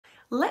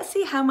Let's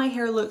see how my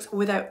hair looks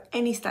without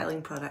any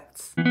styling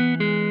products.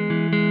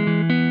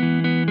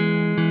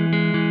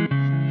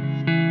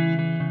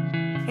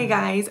 Hey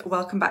guys,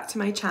 welcome back to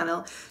my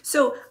channel.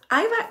 So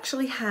I've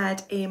actually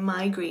had a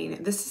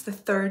migraine. This is the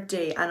third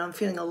day and I'm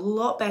feeling a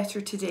lot better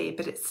today,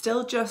 but it's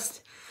still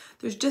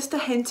there's just a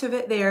hint of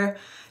it there,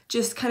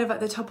 just kind of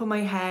at the top of my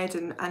head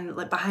and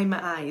like behind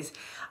my eyes.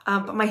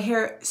 But my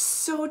hair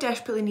so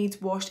desperately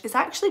needs washed. It's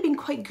actually been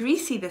quite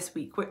greasy this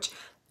week, which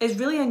is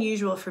really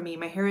unusual for me.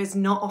 My hair is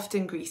not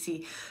often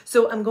greasy.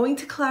 So I'm going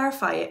to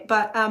clarify it,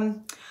 but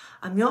I'm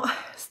not,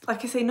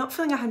 like I say, not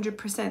feeling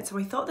 100%. So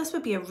I thought this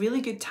would be a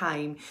really good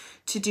time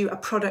to do a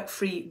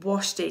product-free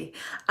wash day.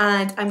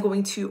 And I'm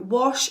going to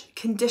wash,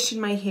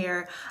 condition my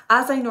hair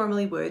as I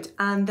normally would.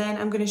 And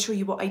then I'm going to show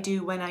you what I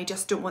do when I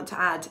just don't want to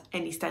add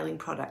any styling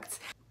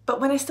products.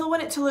 But when I still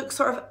want it to look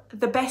sort of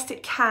the best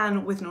it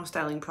can with no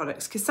styling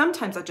products, because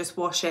sometimes I just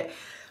wash it,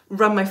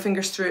 run my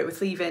fingers through it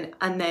with leave-in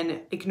and then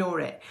ignore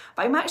it.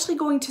 But I'm actually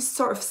going to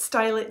sort of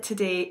style it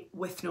today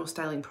with no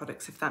styling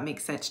products, if that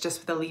makes sense, just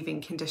with a leave-in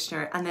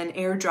conditioner, and then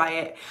air dry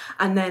it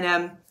and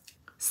then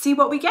see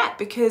what we get.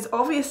 Because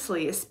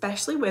obviously,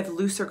 especially with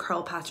looser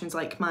curl patterns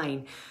like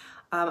mine,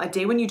 a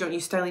day when you don't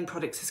use styling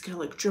products is going to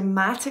look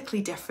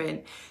dramatically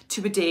different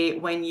to a day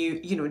when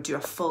you do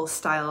a full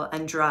style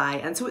and dry.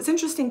 And so it's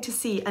interesting to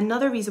see.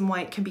 Another reason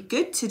why it can be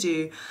good to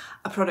do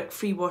a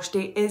product-free wash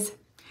day is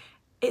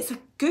it's a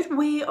good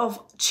way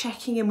of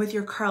checking in with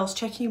your curls,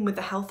 checking in with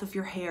the health of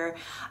your hair.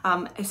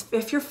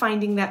 If you're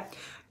finding that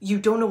you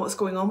don't know what's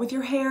going on with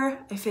your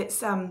hair, if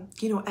it's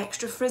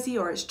extra frizzy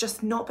or it's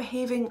just not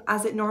behaving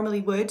as it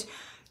normally would,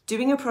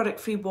 doing a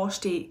product-free wash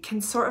day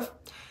can sort of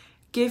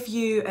give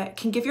your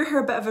hair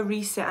a bit of a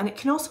reset, and it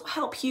can also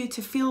help you to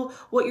feel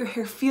what your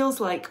hair feels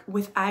like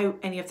without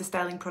any of the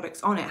styling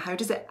products on it. How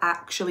does it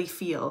actually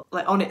feel,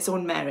 like on its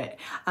own merit?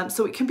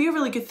 So it can be a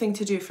really good thing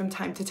to do from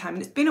time to time,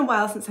 and it's been a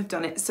while since I've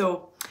done it,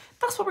 so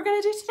that's what we're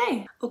gonna do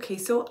today. Okay,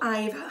 so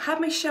I've had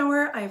my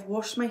shower, I've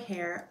washed my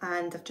hair,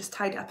 and I've just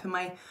tied it up in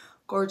my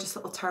gorgeous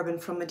little turban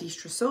from Medis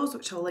Trousseau's,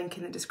 which I'll link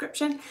in the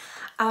description.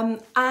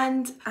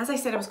 And as I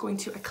said, I was going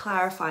to, I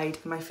clarified,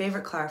 my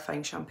favorite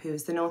clarifying shampoo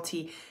is the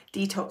Naughty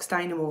Detox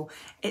Dynamo.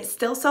 It's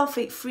still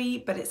sulfate free,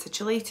 but it's a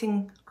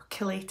chelating or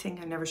chelating,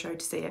 I'm never sure how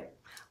to say it.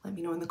 Let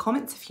me know in the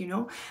comments if you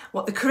know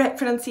what the correct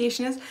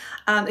pronunciation is.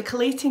 The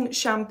chelating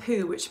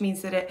shampoo, which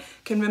means that it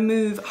can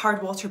remove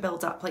hard water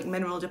buildup, like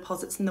mineral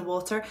deposits in the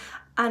water.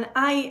 And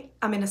I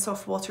am in a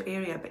soft water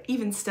area, but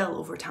even still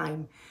over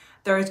time,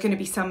 there is going to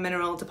be some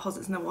mineral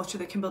deposits in the water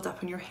that can build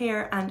up on your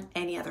hair and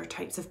any other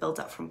types of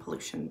buildup from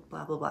pollution,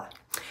 blah, blah, blah.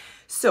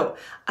 So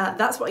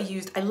that's what I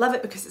used. I love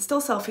it because it's still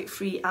sulfate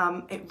free.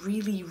 It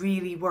really,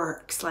 really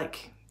works.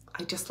 Like,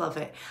 I just love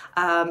it.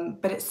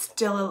 But it's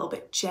still a little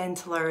bit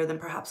gentler than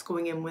perhaps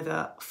going in with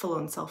a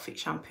full-on sulfate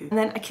shampoo. And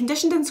then I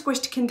conditioned and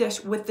squished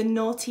condition with the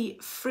Naughty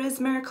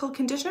Frizz Miracle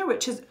Conditioner,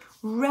 which is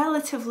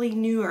relatively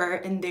newer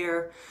in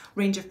their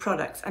range of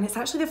products. And it's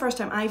actually the first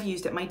time I've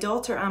used it. My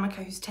daughter,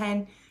 Amika, who's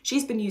 10,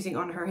 she's been using it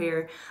on her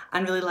hair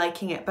and really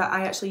liking it, but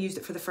I actually used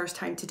it for the first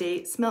time today.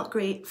 It smelled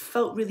great,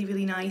 felt really,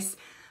 really nice,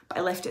 but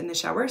I left it in the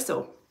shower,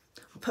 so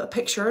I'll put a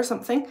picture or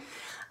something.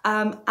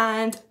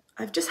 And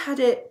I've just had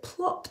it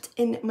plopped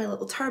in my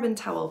little turban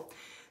towel.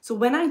 So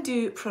when I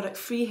do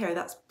product-free hair,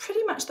 that's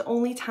pretty much the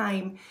only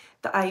time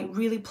that I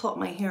really plop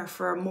my hair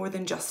for more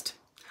than just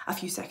a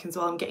few seconds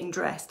while I'm getting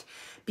dressed,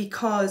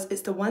 because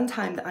it's the one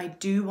time that I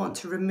do want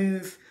to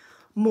remove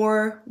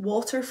more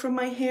water from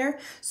my hair.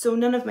 So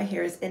none of my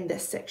hair is in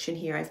this section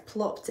here. I've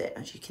plopped it.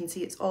 As you can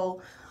see, it's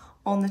all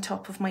on the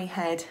top of my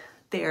head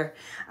there.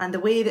 And the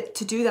way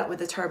to do that with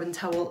the turban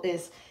towel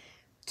is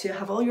to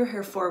have all your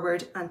hair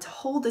forward and to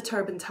hold the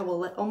turban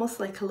towel almost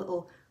like a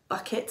little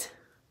bucket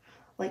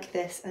like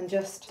this, and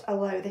just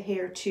allow the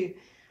hair to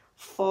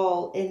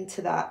fall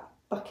into that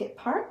bucket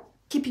part,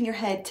 keeping your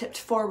head tipped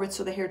forward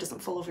so the hair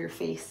doesn't fall over your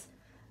face.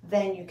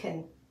 Then you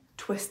can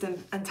twist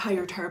and tie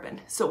your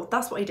turban. So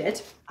that's what I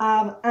did.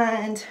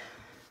 And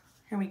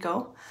here we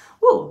go.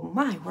 Oh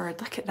my word,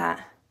 look at that.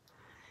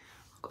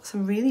 I've got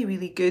some really,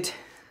 really good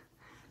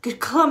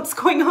clumps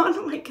going on,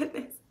 oh my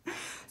goodness.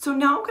 So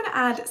now I'm gonna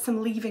add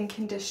some leave-in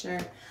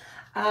conditioner.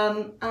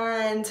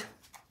 And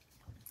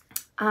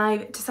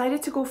I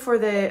decided to go for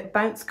the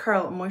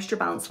Bouncecurl Moisture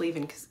Balance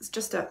leave-in because it's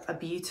just a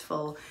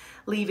beautiful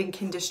leave-in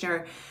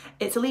conditioner.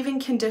 It's a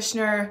leave-in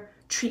conditioner,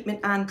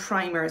 treatment and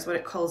primer is what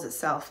it calls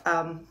itself.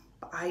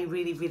 I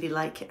really, really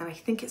like it, and I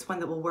think it's one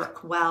that will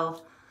work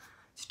well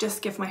to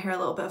just give my hair a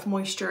little bit of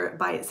moisture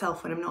by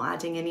itself when I'm not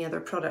adding any other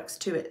products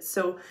to it.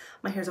 So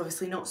my hair's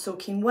obviously not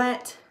soaking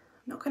wet.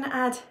 I'm not going to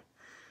add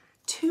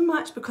too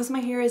much because my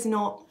hair is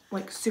not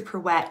like super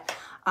wet.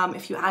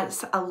 If you add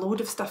a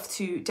load of stuff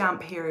to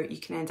damp hair, you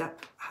can end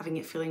up having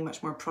it feeling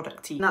much more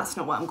producty. And that's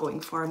not what I'm going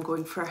for. I'm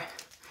going for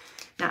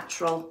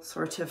natural,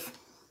 sort of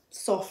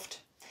soft.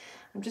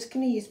 I'm just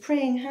going to use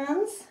praying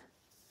hands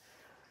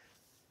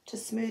to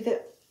smooth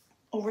it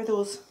over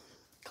those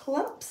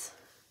clumps.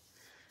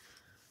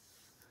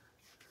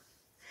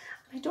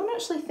 I don't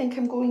actually think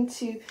I'm going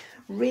to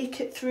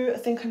rake it through. I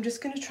think I'm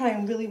just going to try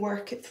and really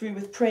work it through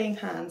with praying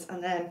hands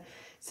and then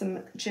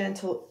some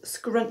gentle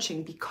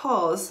scrunching,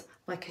 because,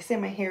 like I say,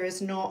 my hair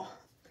is not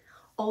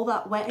all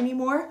that wet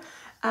anymore.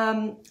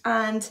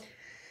 And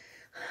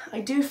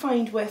I do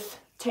find with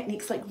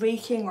techniques like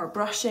raking or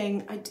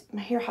brushing,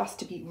 my hair has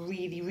to be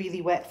really,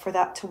 really wet for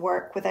that to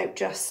work without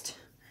just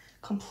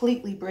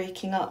completely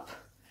breaking up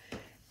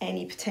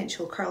any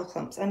potential curl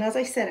clumps. And as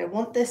I said, I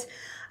want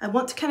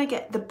to kind of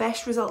get the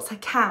best results I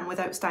can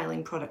without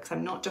styling products.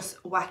 I'm not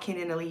just whacking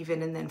in a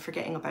leave-in and then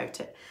forgetting about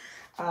it.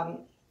 I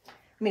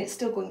mean, it's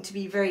still going to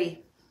be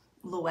very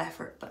low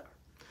effort, but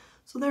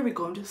so there we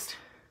go. I'm just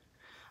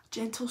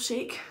gentle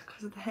shake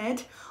because of the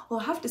head. Well,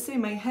 I have to say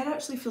my head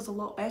actually feels a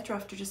lot better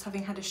after just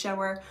having had a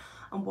shower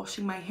and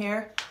washing my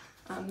hair.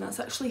 That's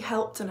actually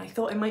helped, and I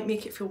thought it might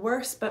make it feel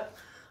worse, but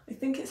I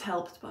think it's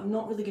helped. But I'm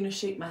not really going to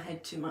shake my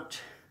head too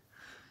much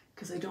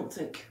because I don't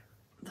think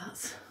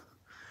that's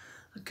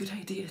a good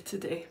idea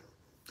today.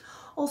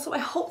 Also, I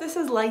hope this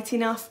is light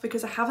enough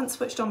because I haven't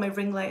switched on my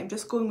ring light. I'm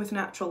just going with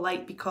natural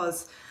light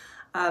because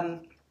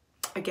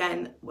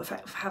again, if I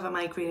have a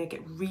migraine, I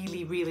get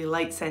really, really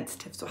light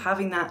sensitive. So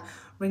having that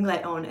ring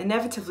light on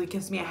inevitably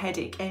gives me a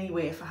headache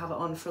anyway if I have it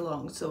on for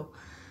long. So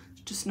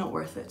it's just not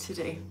worth it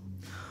today.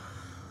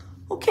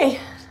 Okay,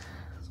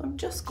 so I'm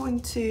just going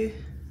to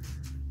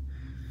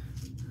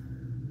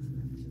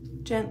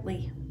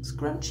gently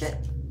scrunch it,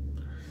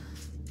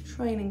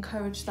 try and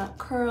encourage that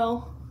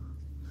curl.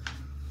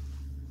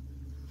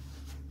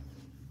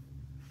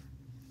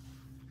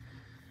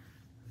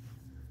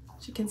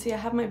 As you can see, I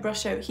have my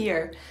brush out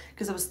here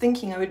because I was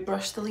thinking I would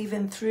brush the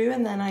leave-in through,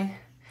 and then I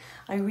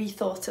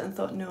rethought it and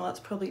thought, no, that's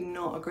probably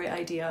not a great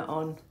idea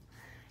on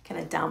kind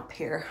of damp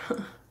hair.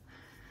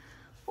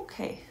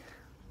 Okay,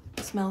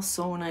 it smells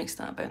so nice,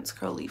 that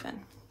Bouncecurl Leave-In.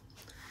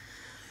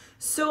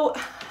 So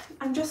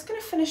I'm just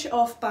going to finish it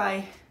off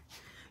by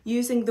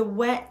using the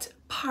wet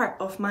part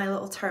of my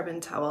little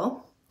turban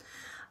towel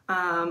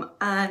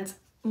and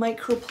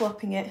micro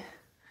plopping it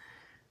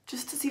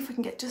just to see if I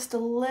can get just a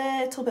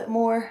little bit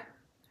more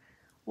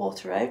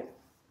water out.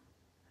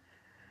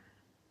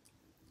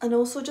 And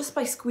also just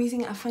by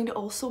squeezing it, I find it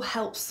also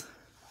helps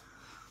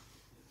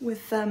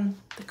with the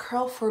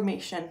curl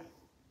formation.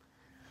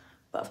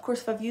 But of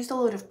course, if I've used a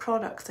load of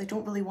products, I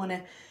don't really want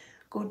to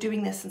go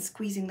doing this and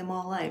squeezing them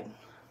all out.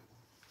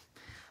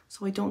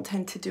 So I don't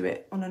tend to do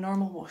it on a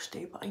normal wash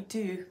day, but I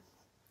do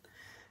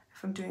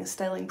if I'm doing a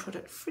styling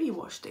product free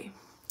wash day.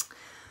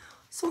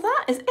 So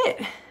that is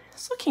it.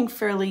 It's looking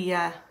fairly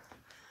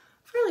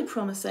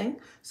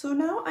promising. So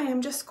now I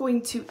am just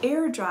going to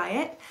air dry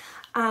it,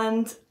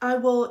 and I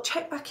will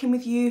check back in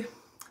with you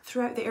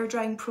throughout the air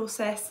drying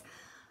process.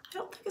 I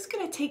don't think it's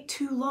going to take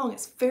too long.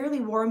 It's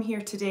fairly warm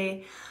here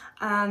today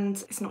and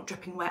it's not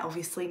dripping wet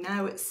obviously.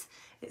 Now it's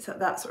at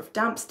that sort of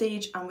damp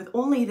stage, and with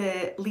only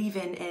the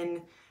leave-in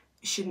in,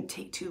 it shouldn't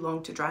take too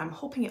long to dry. I'm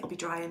hoping it'll be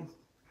dry in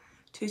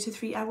 2 to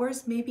 3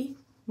 hours maybe.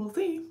 We'll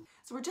see.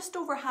 So we're just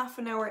over half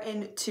an hour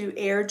into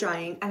air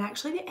drying, and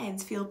actually the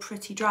ends feel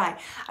pretty dry.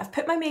 I've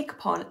put my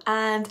makeup on,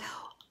 and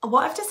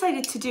what I've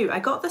decided to do, I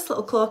got this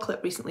little claw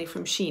clip recently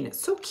from Shein.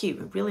 It's so cute,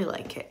 I really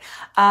like it.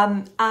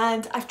 And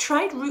I've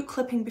tried root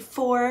clipping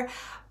before,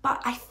 but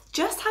I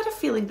just had a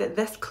feeling that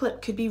this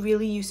clip could be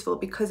really useful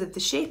because of the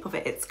shape of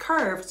it. It's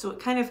curved, so it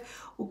kind of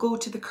will go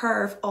to the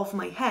curve of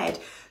my head.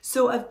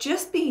 So I've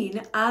just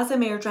been, as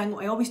I'm air drying,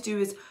 what I always do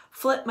is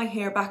flip my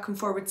hair back and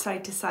forward,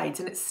 side to sides,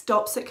 and it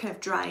stops it kind of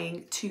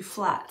drying too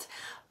flat.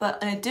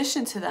 But in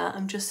addition to that,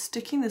 I'm just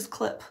sticking this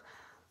clip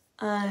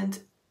and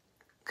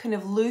kind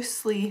of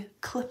loosely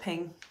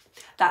clipping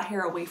that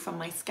hair away from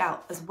my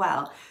scalp as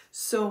well.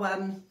 So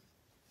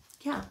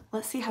yeah,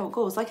 let's see how it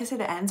goes. Like I said,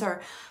 the ends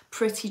are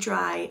pretty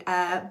dry,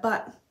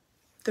 but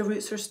the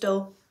roots are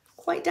still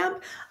quite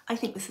damp. I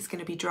think this is going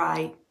to be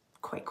dry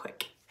quite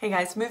quick. Hey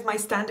guys, move my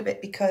stand a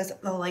bit because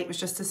the light was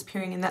just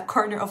disappearing in that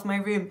corner of my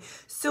room.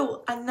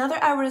 So another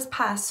hour has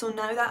passed, so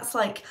now that's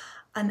like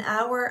an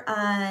hour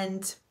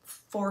and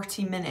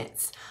 40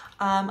 minutes.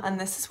 And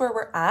this is where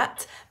we're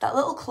at. That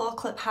little claw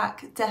clip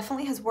hack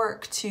definitely has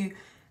worked to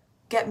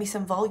get me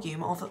some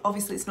volume.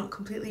 Obviously it's not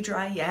completely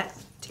dry yet.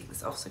 Take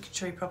this off so I can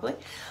show you properly.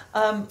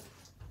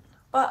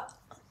 But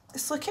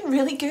it's looking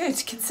really good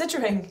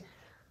considering.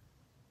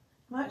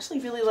 I'm actually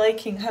really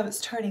liking how it's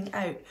turning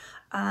out.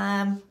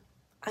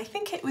 I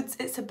think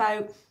it's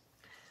about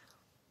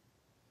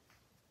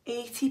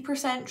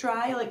 80%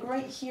 dry. Like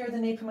right here, the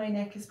nape of my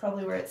neck is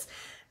probably where it's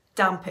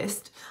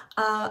dampest.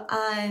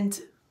 And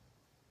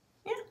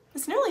yeah,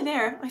 it's nearly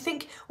there. I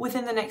think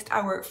within the next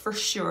hour for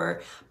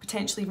sure,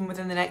 potentially even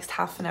within the next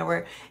half an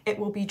hour, it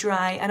will be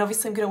dry. And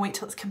obviously I'm going to wait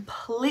till it's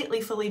completely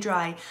fully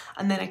dry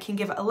and then I can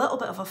give it a little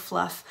bit of a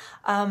fluff.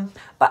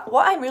 But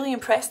what I'm really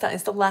impressed at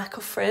is the lack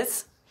of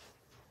frizz.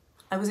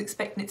 I was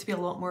expecting it to be a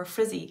lot more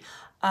frizzy.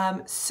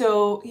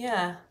 So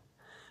yeah,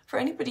 for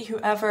anybody who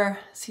ever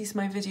sees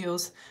my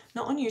videos,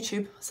 not on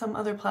YouTube, some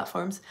other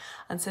platforms,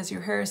 and says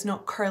your hair is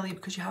not curly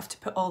because you have to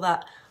put all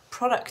that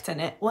product in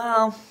it,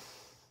 well,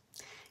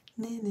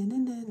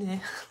 no.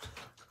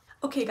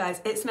 Okay guys,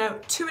 it's now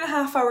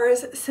 2.5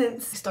 hours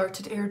since I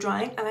started air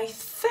drying and I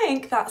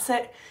think that's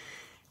it,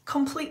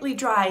 completely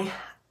dry.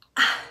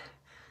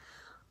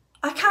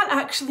 I can't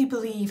actually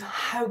believe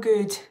how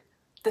good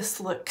this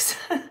looks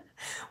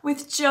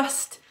with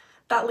just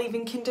that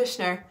leave-in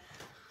conditioner.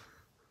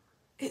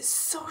 It's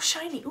so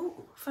shiny.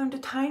 Ooh, found a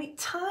tiny,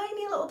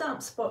 tiny little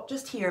damp spot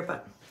just here,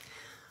 but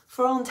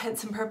for all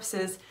intents and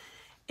purposes,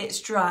 it's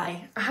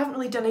dry. I haven't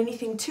really done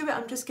anything to it.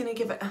 I'm just gonna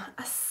give it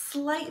a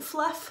slight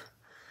fluff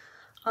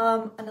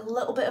and a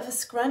little bit of a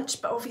scrunch,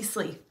 but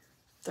obviously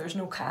there's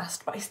no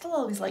cast, but I still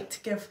always like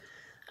to give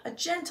a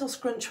gentle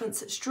scrunch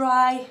once it's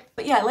dry.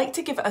 But yeah, I like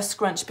to give it a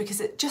scrunch because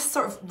it just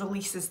sort of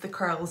releases the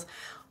curls.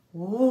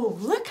 Whoa,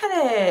 look at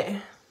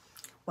it.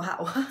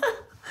 Wow.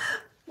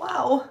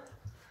 Wow.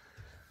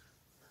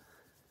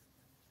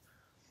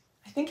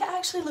 I think it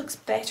actually looks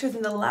better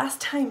than the last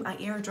time I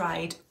air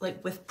dried,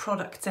 like with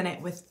products in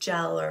it, with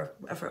gel or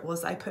whatever it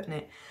was I put in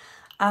it.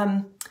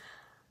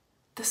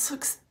 This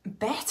looks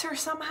better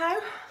somehow.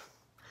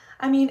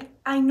 I mean,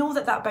 I know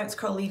that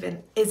Bouncecurl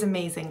Leave-In is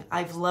amazing.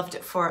 I've loved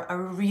it for a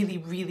really,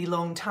 really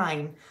long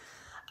time.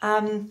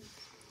 What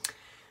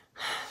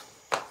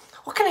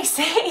can I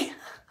say?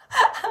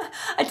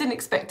 I didn't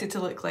expect it to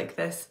look like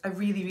this. I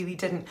really, really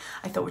didn't.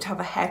 I thought we'd have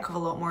a heck of a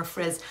lot more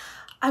frizz.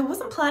 I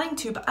wasn't planning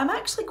to, but I'm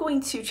actually going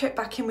to check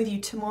back in with you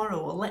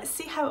tomorrow. Let's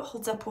see how it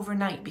holds up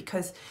overnight,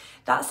 because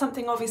that's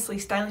something obviously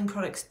styling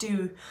products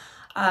do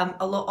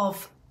a lot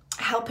of,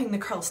 helping the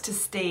curls to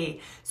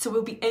stay. So it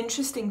will be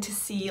interesting to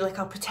see, like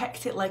I'll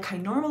protect it like I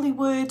normally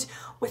would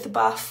with a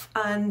buff,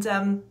 and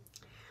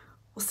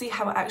we'll see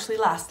how it actually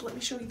lasts. Let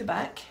me show you the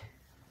back.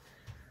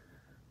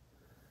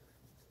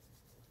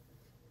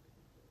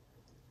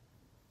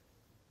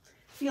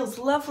 Feels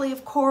lovely,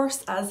 of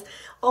course, as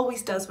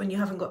always does when you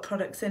haven't got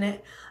products in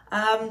it.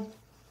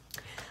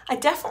 I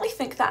definitely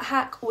think that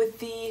hack with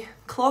the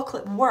claw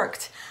clip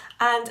worked,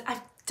 and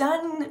I've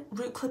done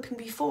root clipping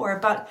before,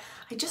 but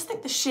I just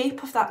think the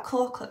shape of that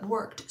claw clip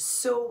worked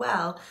so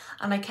well,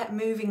 and I kept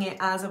moving it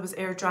as I was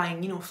air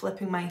drying, you know,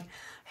 flipping my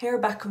hair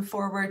back and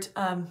forward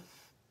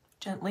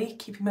gently,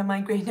 keeping my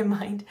migraine in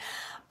mind.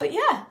 But yeah,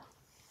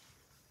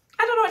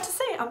 I don't know what to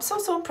say. I'm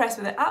so impressed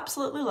with it.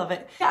 Absolutely love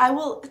it. Yeah, I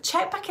will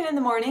check back in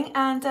the morning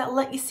and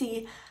let you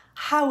see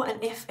how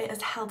and if it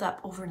has held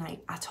up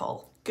overnight at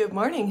all. Good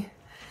morning.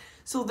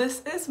 So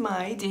this is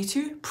my day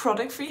 2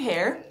 product-free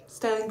hair,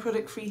 styling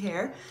product-free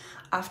hair.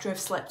 After I've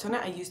slept on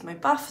it, I used my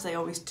buff as I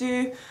always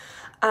do,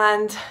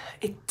 and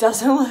it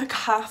doesn't look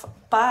half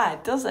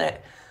bad, does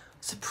it?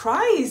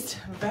 Surprised,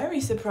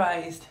 very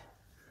surprised.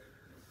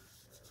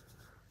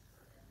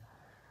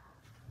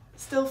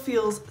 Still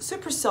feels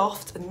super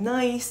soft and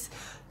nice.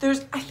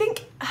 I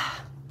think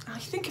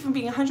if I'm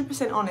being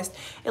 100% honest,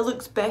 it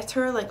looks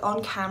better like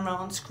on camera,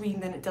 on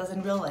screen, than it does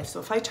in real life. So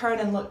if I turn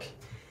and look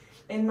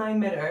in my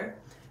mirror,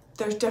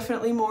 there's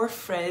definitely more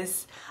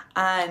frizz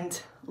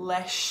and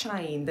less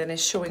shine than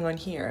is showing on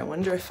here. I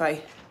wonder if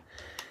I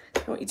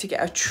want you to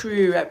get a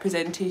true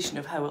representation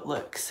of how it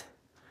looks.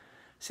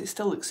 So it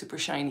still looks super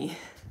shiny,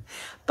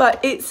 but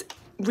it's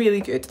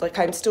really good. Like,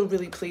 I'm still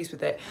really pleased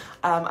with it.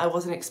 I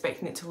wasn't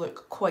expecting it to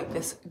look quite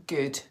this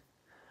good.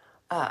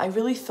 I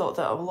really thought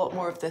that a lot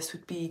more of this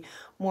would be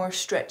more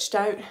stretched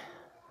out.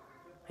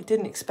 I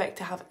didn't expect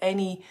to have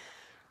any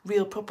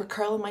real proper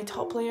curl in my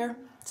top layer.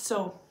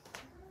 So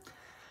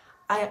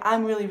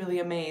I'm really, really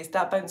amazed.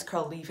 That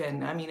Bouncecurl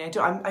Leave-In, I mean,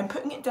 I'm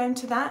putting it down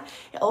to that.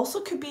 It also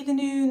could be the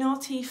new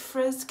Naughty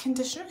Frizz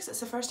conditioner, because it's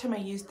the first time I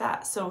used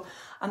that. So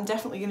I'm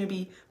definitely going to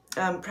be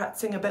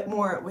practicing a bit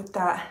more with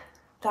that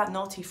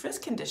Naughty Frizz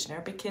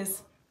conditioner,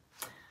 because,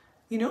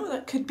 you know,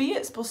 that could be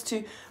it's supposed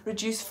to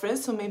reduce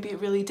frizz, so maybe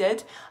it really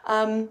did.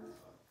 And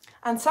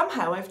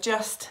somehow I've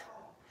just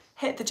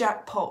hit the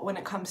jackpot when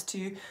it comes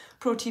to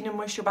protein and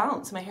moisture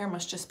balance. My hair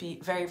must just be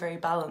very, very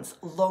balanced.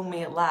 Long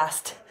may it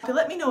last. But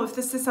let me know if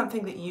this is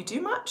something that you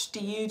do much. Do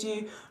you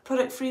do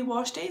product-free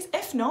wash days?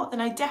 If not,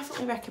 then I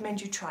definitely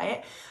recommend you try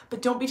it.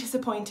 But don't be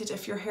disappointed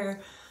if your hair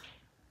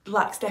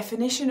lacks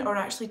definition or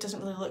actually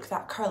doesn't really look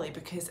that curly,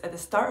 because at the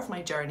start of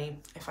my journey,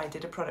 if I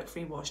did a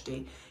product-free wash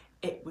day,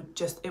 it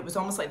was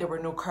almost like there were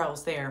no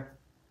curls there,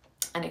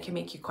 and it can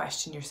make you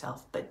question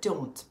yourself. But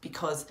don't,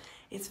 because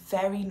it's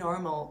very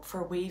normal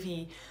for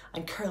wavy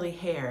and curly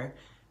hair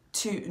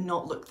to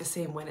not look the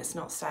same when it's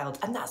not styled,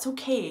 and that's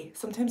okay.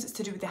 Sometimes it's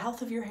to do with the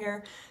health of your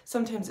hair,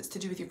 sometimes it's to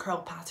do with your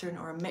curl pattern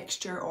or a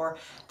mixture or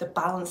the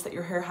balance that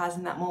your hair has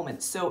in that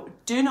moment. So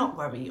do not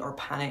worry or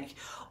panic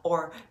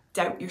or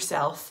doubt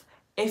yourself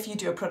if you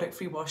do a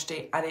product-free wash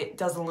day and it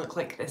doesn't look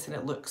like this and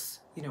it looks,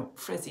 you know,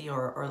 frizzy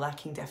or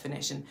lacking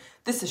definition.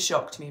 This has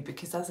shocked me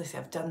because, as I say,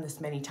 I've done this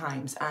many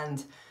times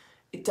and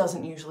it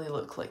doesn't usually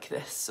look like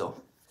this.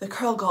 So the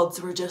curl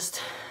gods were just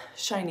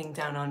shining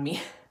down on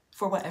me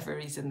for whatever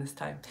reason this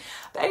time.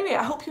 But anyway,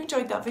 I hope you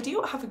enjoyed that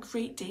video. Have a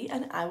great day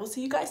and I will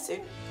see you guys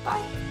soon.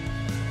 Bye.